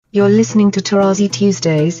You're listening to Tarazi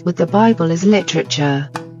Tuesdays with the Bible as Literature.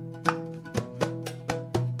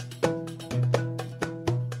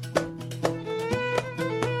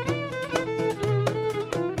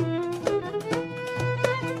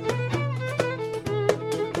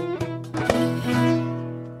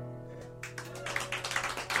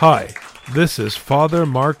 Hi, this is Father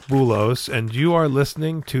Mark Boulos, and you are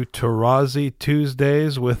listening to Tarazi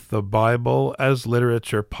Tuesdays with the Bible as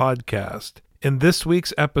Literature podcast. In this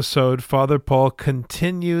week's episode, Father Paul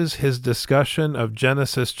continues his discussion of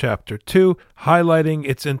Genesis chapter 2, highlighting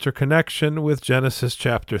its interconnection with Genesis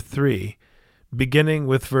chapter 3. Beginning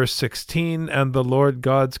with verse 16, and the Lord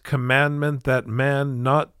God's commandment that man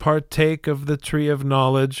not partake of the tree of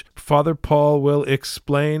knowledge, Father Paul will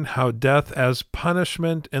explain how death as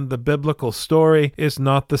punishment in the biblical story is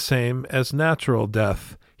not the same as natural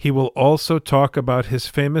death. He will also talk about his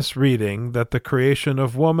famous reading that the creation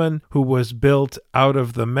of woman, who was built out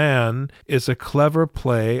of the man, is a clever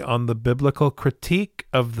play on the biblical critique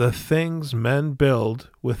of the things men build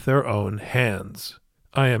with their own hands.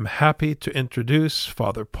 I am happy to introduce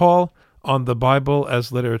Father Paul on the Bible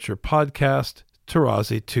as Literature podcast,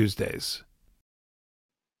 Tarazi Tuesdays.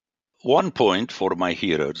 One point for my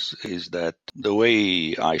hearers is that the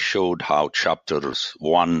way I showed how chapters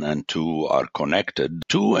 1 and 2 are connected,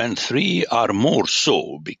 2 and 3 are more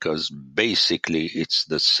so, because basically it's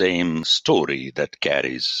the same story that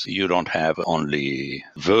carries. You don't have only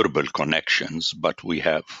verbal connections, but we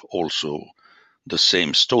have also the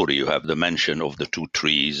same story. You have the mention of the 2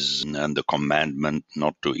 trees and the commandment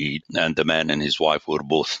not to eat, and the man and his wife were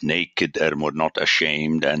both naked and were not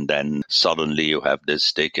ashamed, and then suddenly you have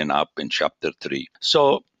this taken up in chapter 3.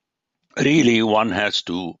 So really one has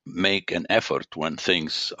to make an effort when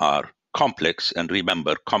things are complex, and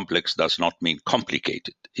remember, complex does not mean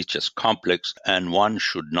complicated. It's just complex, and one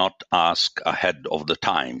should not ask ahead of the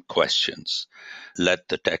time questions. Let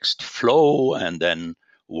the text flow, and then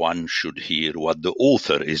one should hear what the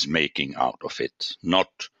author is making out of it, not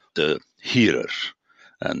the hearer.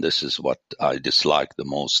 And this is what I dislike the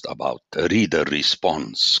most about a reader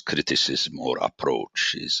response criticism or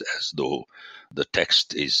approach, is as though the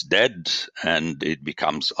text is dead and it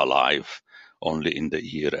becomes alive only in the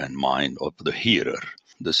ear and mind of the hearer.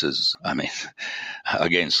 This is,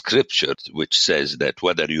 against Scripture, which says that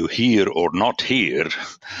whether you hear or not hear,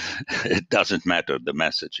 it doesn't matter, the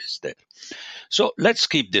message is there. So let's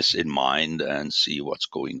keep this in mind and see what's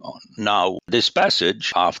going on. Now, this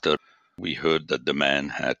passage, after we heard that the man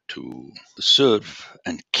had to serve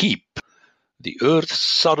and keep the earth,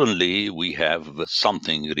 suddenly we have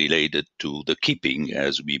something related to the keeping,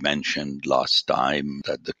 as we mentioned last time,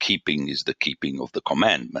 that the keeping is the keeping of the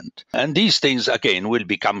commandment. And these things, again, will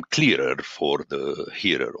become clearer for the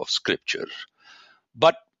hearer of Scripture.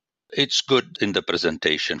 But it's good in the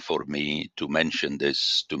presentation for me to mention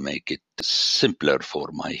this to make it simpler for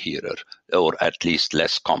my hearer, or at least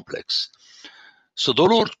less complex. So the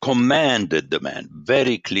Lord commanded the man.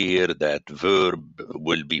 Very clear, that verb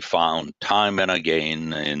will be found time and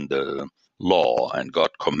again in the law. And God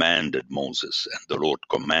commanded Moses, and the Lord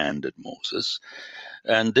commanded Moses.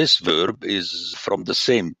 And this verb is from the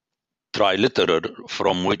same triliteral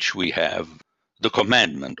from which we have the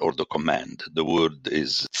commandment or the command. The word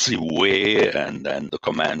is tziveh, and then the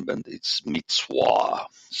commandment is mitzvah.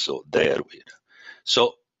 So there we are.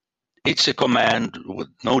 So it's a command with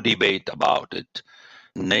no debate about it.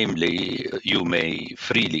 Namely, you may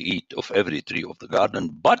freely eat of every tree of the garden,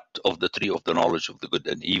 but of the tree of the knowledge of the good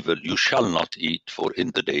and evil you shall not eat, for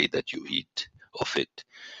in the day that you eat of it,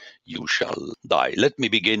 you shall die. Let me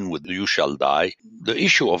begin with you shall die. The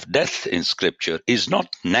issue of death in Scripture is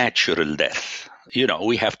not natural death.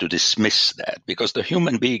 We have to dismiss that, because the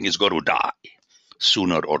human being is going to die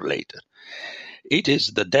sooner or later. It is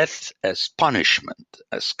the death as punishment,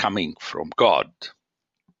 as coming from God.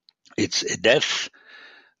 It's a death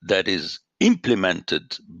that is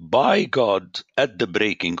implemented by God at the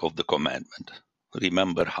breaking of the commandment.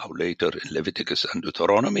 Remember how later in Leviticus and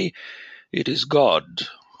Deuteronomy, it is God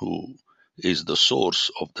who is the source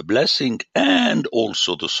of the blessing and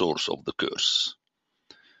also the source of the curse.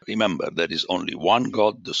 Remember, there is only one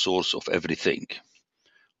God, the source of everything.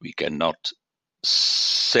 We cannot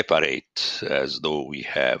separate as though we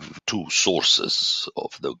have 2 sources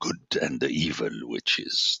of the good and the evil, which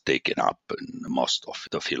is taken up in most of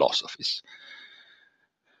the philosophies.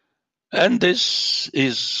 And this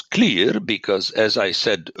is clear because, as I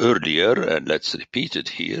said earlier, and let's repeat it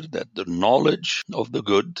here, that the knowledge of the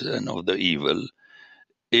good and of the evil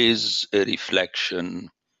is a reflection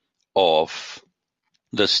of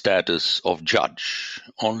the status of judge.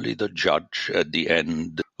 Only the judge at the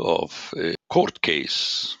end of a court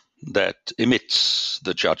case that emits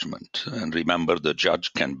the judgment. And remember, the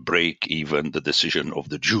judge can break even the decision of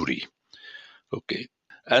the jury. Okay.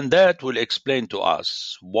 And that will explain to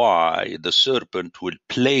us why the serpent will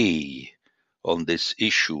play on this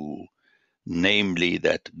issue, namely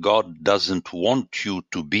that God doesn't want you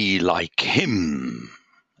to be like him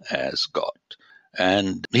as God.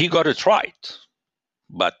 And he got it right,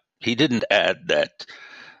 but he didn't add that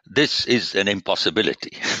this is an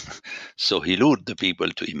impossibility. So he lured the people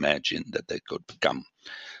to imagine that they could become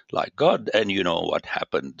like God. And you know what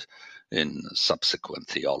happened in subsequent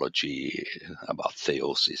theology about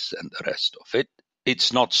theosis and the rest of it.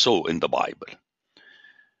 It's not so in the Bible.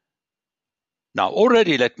 Now,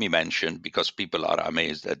 already let me mention, because people are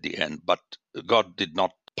amazed at the end, but God did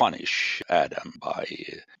not punish Adam by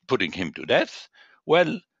putting him to death.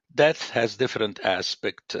 Well, death has different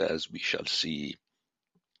aspects, as we shall see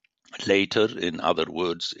later. In other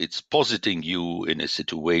words, it's positing you in a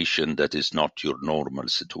situation that is not your normal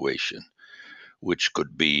situation, which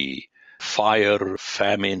could be fire,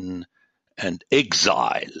 famine, and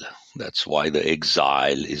exile. That's why the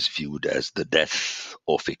exile is viewed as the death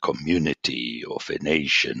of a community, of a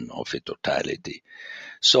nation, of a totality.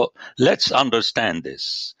 So let's understand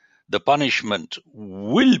this. The punishment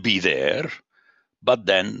will be there, but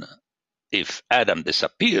then if Adam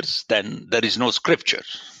disappears, then there is no scripture.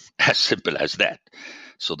 As simple as that.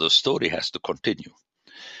 So the story has to continue.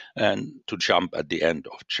 And to jump at the end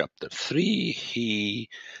of chapter 3, he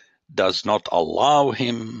does not allow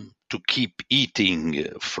him to keep eating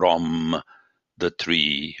from the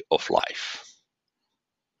tree of life.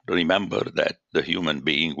 Remember that the human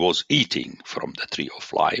being was eating from the tree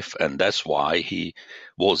of life, and that's why he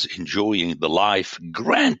was enjoying the life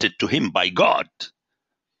granted to him by God.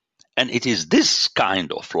 And it is this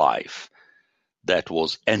kind of life that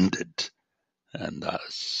was ended, and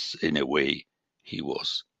thus, in a way, he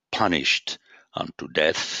was punished unto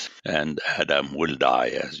death, and Adam will die,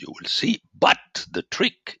 as you will see. But the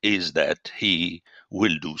trick is that he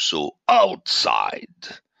will do so outside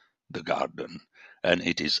the garden, and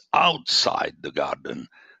it is outside the garden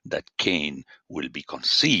that Cain will be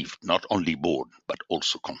conceived, not only born, but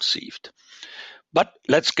also conceived. But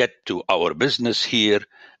let's get to our business here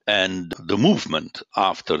and the movement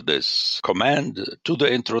after this command to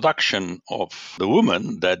the introduction of the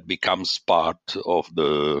woman that becomes part of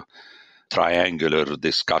the triangular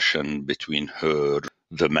discussion between her,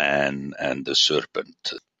 the man, and the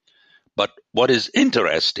serpent. But what is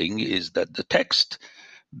interesting is that the text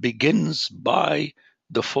begins by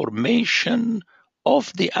the formation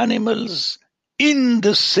of the animals in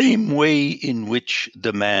the same way in which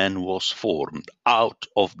the man was formed, out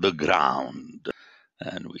of the ground.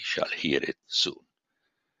 And we shall hear it soon.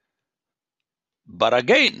 But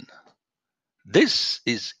again, this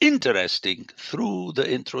is interesting through the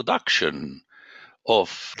introduction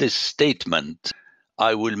of this statement,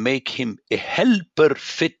 I will make him a helper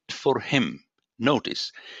fit for him.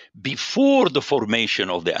 Notice, before the formation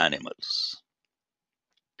of the animals.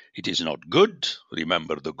 It is not good.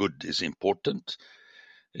 Remember, the good is important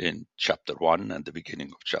in chapter 1 and the beginning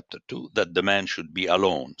of chapter 2, that the man should be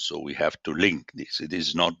alone. So we have to link this. It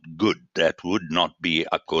is not good. That would not be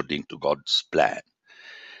according to God's plan.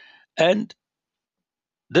 And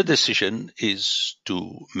the decision is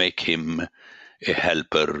to make him a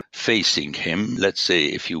helper facing him. Let's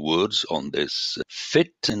say a few words on this.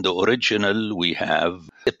 Fit, in the original, we have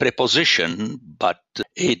a preposition, but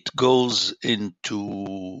it goes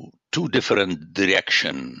into two different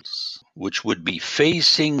directions, which would be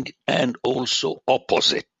facing and also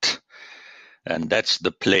opposite. And that's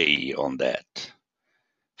the play on that.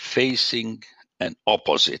 Facing and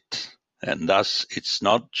opposite. And thus, it's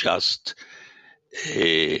not just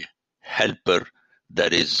a helper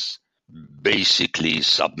that is basically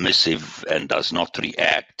submissive and does not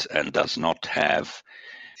react and does not have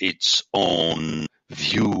its own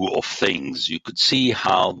view of things. You could see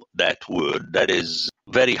how that word, that is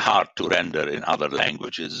very hard to render in other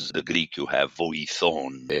languages. The Greek, you have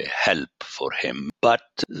voithon, a help for him. But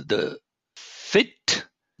the fit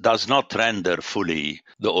does not render fully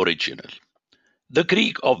the original. The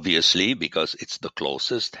Greek, obviously, because it's the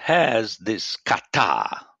closest, has this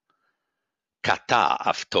kata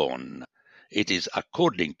afton. It is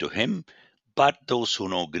according to him, but those who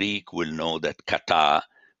know Greek will know that kata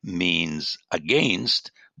means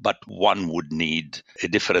against, but one would need a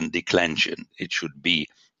different declension. It should be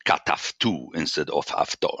kataftu instead of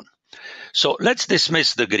afton. So let's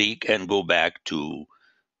dismiss the Greek and go back to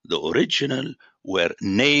the original, where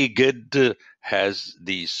neged has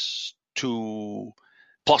these two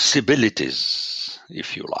possibilities,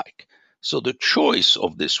 if you like. So the choice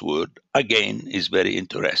of this word, again, is very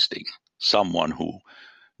interesting. Someone who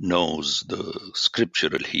knows the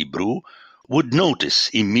scriptural Hebrew would notice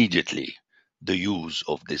immediately the use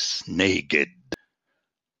of this neged.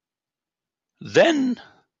 Then,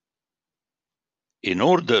 in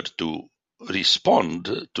order to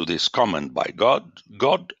respond to this comment by God,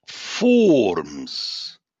 God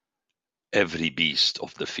forms every beast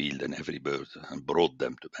of the field and every bird and brought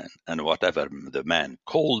them to man. And whatever the man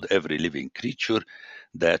called every living creature,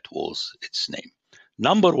 that was its name.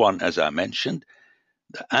 Number one, as I mentioned,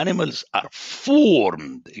 the animals are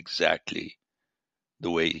formed exactly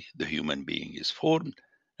the way the human being is formed,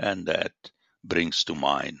 and that brings to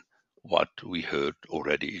mind what we heard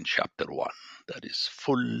already in chapter 1. That is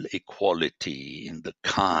full equality in the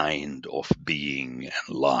kind of being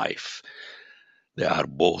and life. They are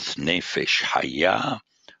both nefesh hayah,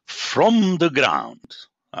 from the ground.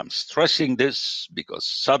 I'm stressing this because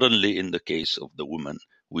suddenly in the case of the woman,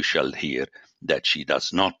 we shall hear that she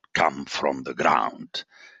does not come from the ground.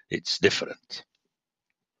 It's different.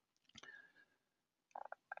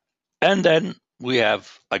 And then we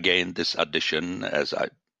have, again, this addition, as I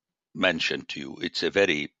mentioned to you. It's a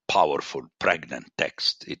very powerful, pregnant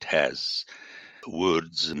text. It has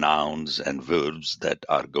words, nouns, and verbs that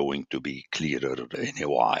are going to be clearer in a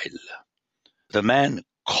while. The man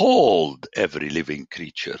called every living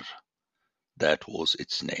creature. That was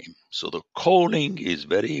its name. So the calling is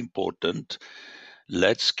very important.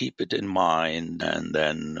 Let's keep it in mind, and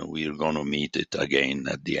then we're going to meet it again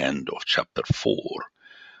at the end of chapter 4.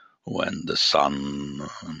 When the son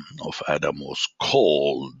of Adam was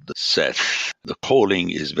called Seth. The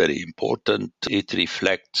calling is very important. It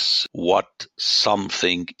reflects what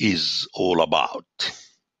something is all about.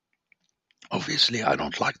 Obviously, I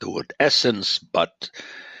don't like the word essence, but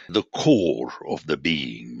the core of the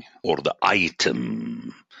being or the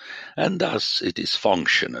item, and thus it is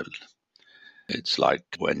functional. It's like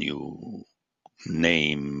when you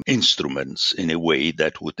name instruments in a way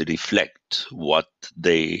that would reflect what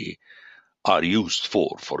they are used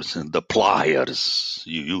for. For instance, the pliers,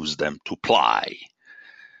 you use them to ply.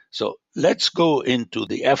 So let's go into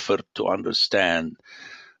the effort to understand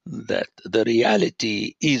that the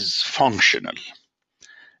reality is functional,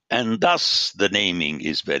 and thus the naming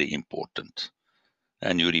is very important.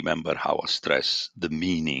 And you remember how I stress the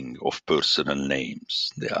meaning of personal names.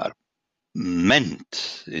 They are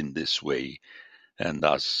meant in this way, and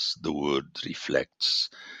thus the word reflects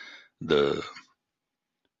the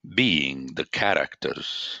being, the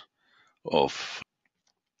characters of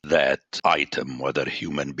that item, whether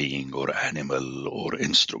human being or animal or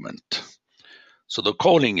instrument. So the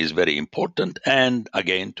calling is very important. And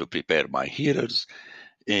again, to prepare my hearers,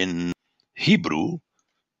 in Hebrew,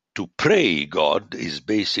 to pray God is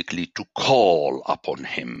basically to call upon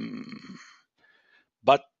him.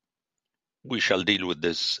 But we shall deal with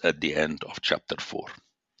this at the end of chapter 4.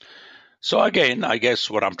 So again, I guess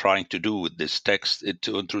what I'm trying to do with this text is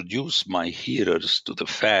to introduce my hearers to the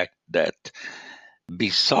fact that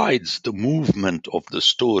besides the movement of the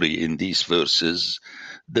story in these verses,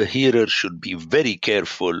 the hearer should be very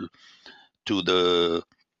careful to the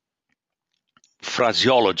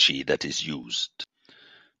phraseology that is used,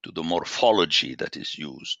 to the morphology that is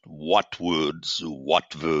used, what words,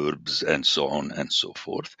 what verbs, and so on and so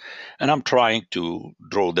forth. And I'm trying to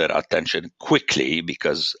draw their attention quickly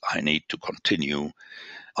because I need to continue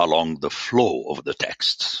along the flow of the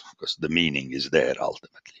text, because the meaning is there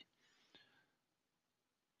ultimately.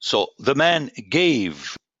 So the man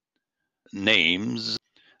gave names.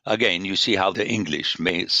 Again, you see how the English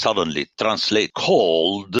may suddenly translate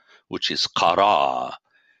called, which is qara.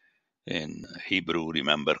 In Hebrew,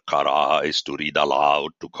 remember, qara is to read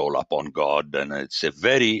aloud, to call upon God, and it's a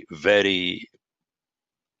very, very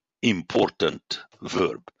important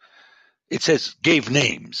verb. It says gave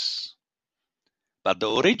names, but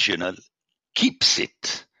the original keeps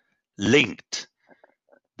it linked,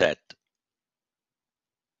 that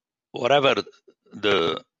whatever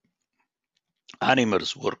the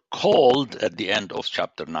animals were called at the end of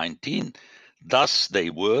chapter 19, thus they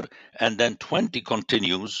were, and then 20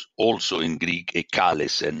 continues also in Greek,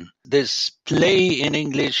 ekalesen. This play in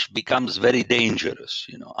English becomes very dangerous.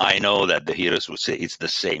 I know that the hearers will say it's the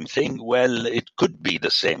same thing. Well, it could be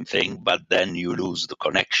the same thing, but then you lose the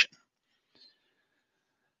connection.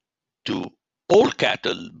 To all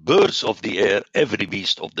cattle, birds of the air, every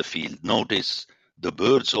beast of the field. Notice the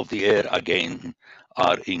birds of the air again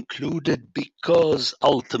are included because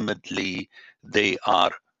ultimately they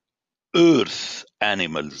are earth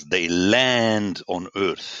animals. They land on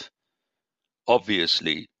earth.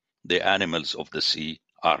 Obviously, the animals of the sea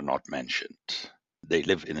are not mentioned. They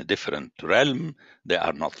live in a different realm. They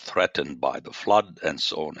are not threatened by the flood, and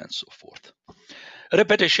so on and so forth.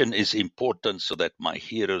 Repetition is important so that my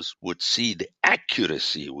hearers would see the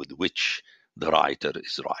accuracy with which the writer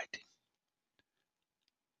is writing.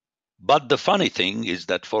 But the funny thing is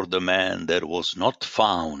that for the man there was not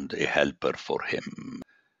found a helper for him.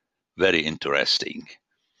 Very interesting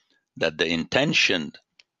that the intention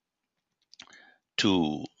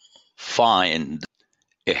to find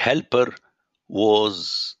a helper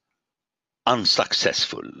was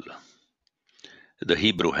unsuccessful. The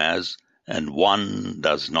Hebrew has, and one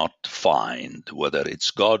does not find. Whether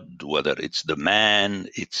it's God, whether it's the man,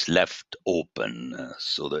 it's left open.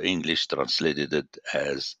 So the English translated it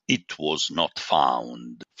as it was not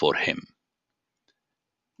found for him.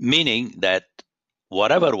 Meaning that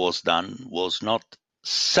whatever was done was not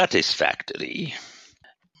satisfactory.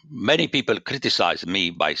 Many people criticize me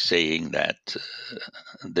by saying that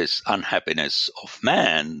this unhappiness of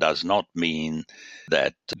man does not mean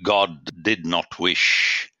that God did not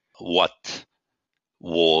wish what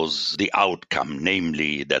was the outcome,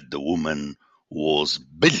 namely that the woman was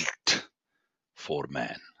built for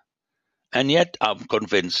man. And yet I'm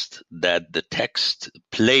convinced that the text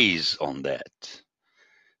plays on that,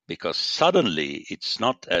 because suddenly it's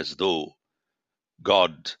not as though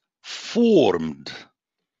God formed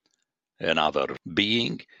another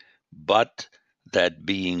being, but that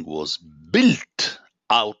being was built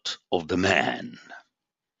out of the man.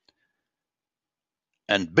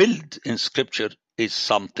 And build in Scripture is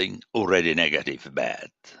something already negative, bad.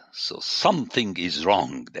 So something is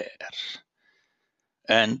wrong there.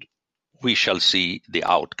 And we shall see the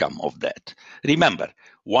outcome of that. Remember,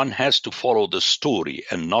 one has to follow the story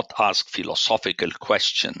and not ask philosophical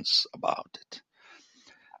questions about it.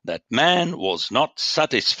 That man was not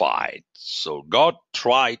satisfied, so God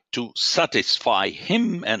tried to satisfy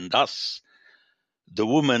him, and thus the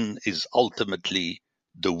woman is ultimately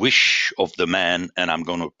the wish of the man, and I'm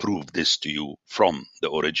going to prove this to you from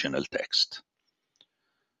the original text.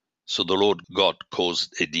 So the Lord God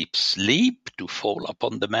caused a deep sleep to fall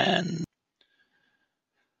upon the man,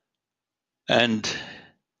 and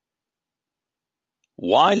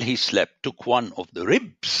while he slept, took one of the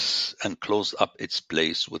ribs and closed up its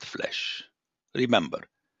place with flesh. Remember,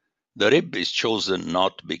 the rib is chosen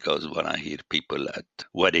not because when I hear people at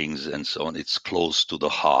weddings and so on, it's close to the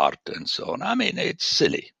heart and so on. I mean, it's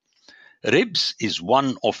silly. Ribs is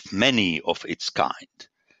one of many of its kind,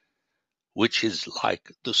 which is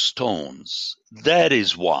like the stones. That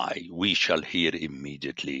is why we shall hear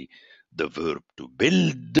immediately the verb to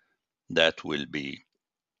build that will be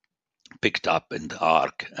picked up in the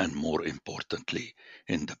ark, and more importantly,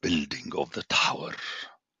 in the building of the tower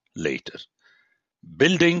later.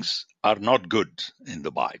 Buildings are not good in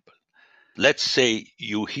the Bible. Let's say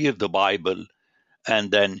you hear the Bible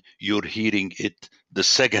and then you're hearing it the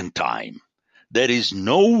second time. There is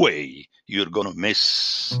no way you're going to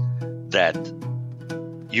miss that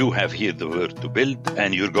you have heard the word to build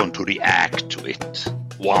and you're going to react to it.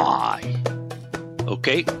 Why?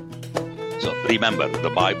 Okay? So remember, the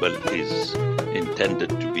Bible is intended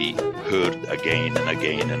to be heard again and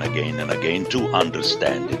again and again and again to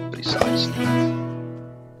understand it precisely.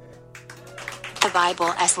 The Bible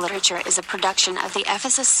as Literature is a production of the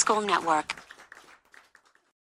Ephesus School Network.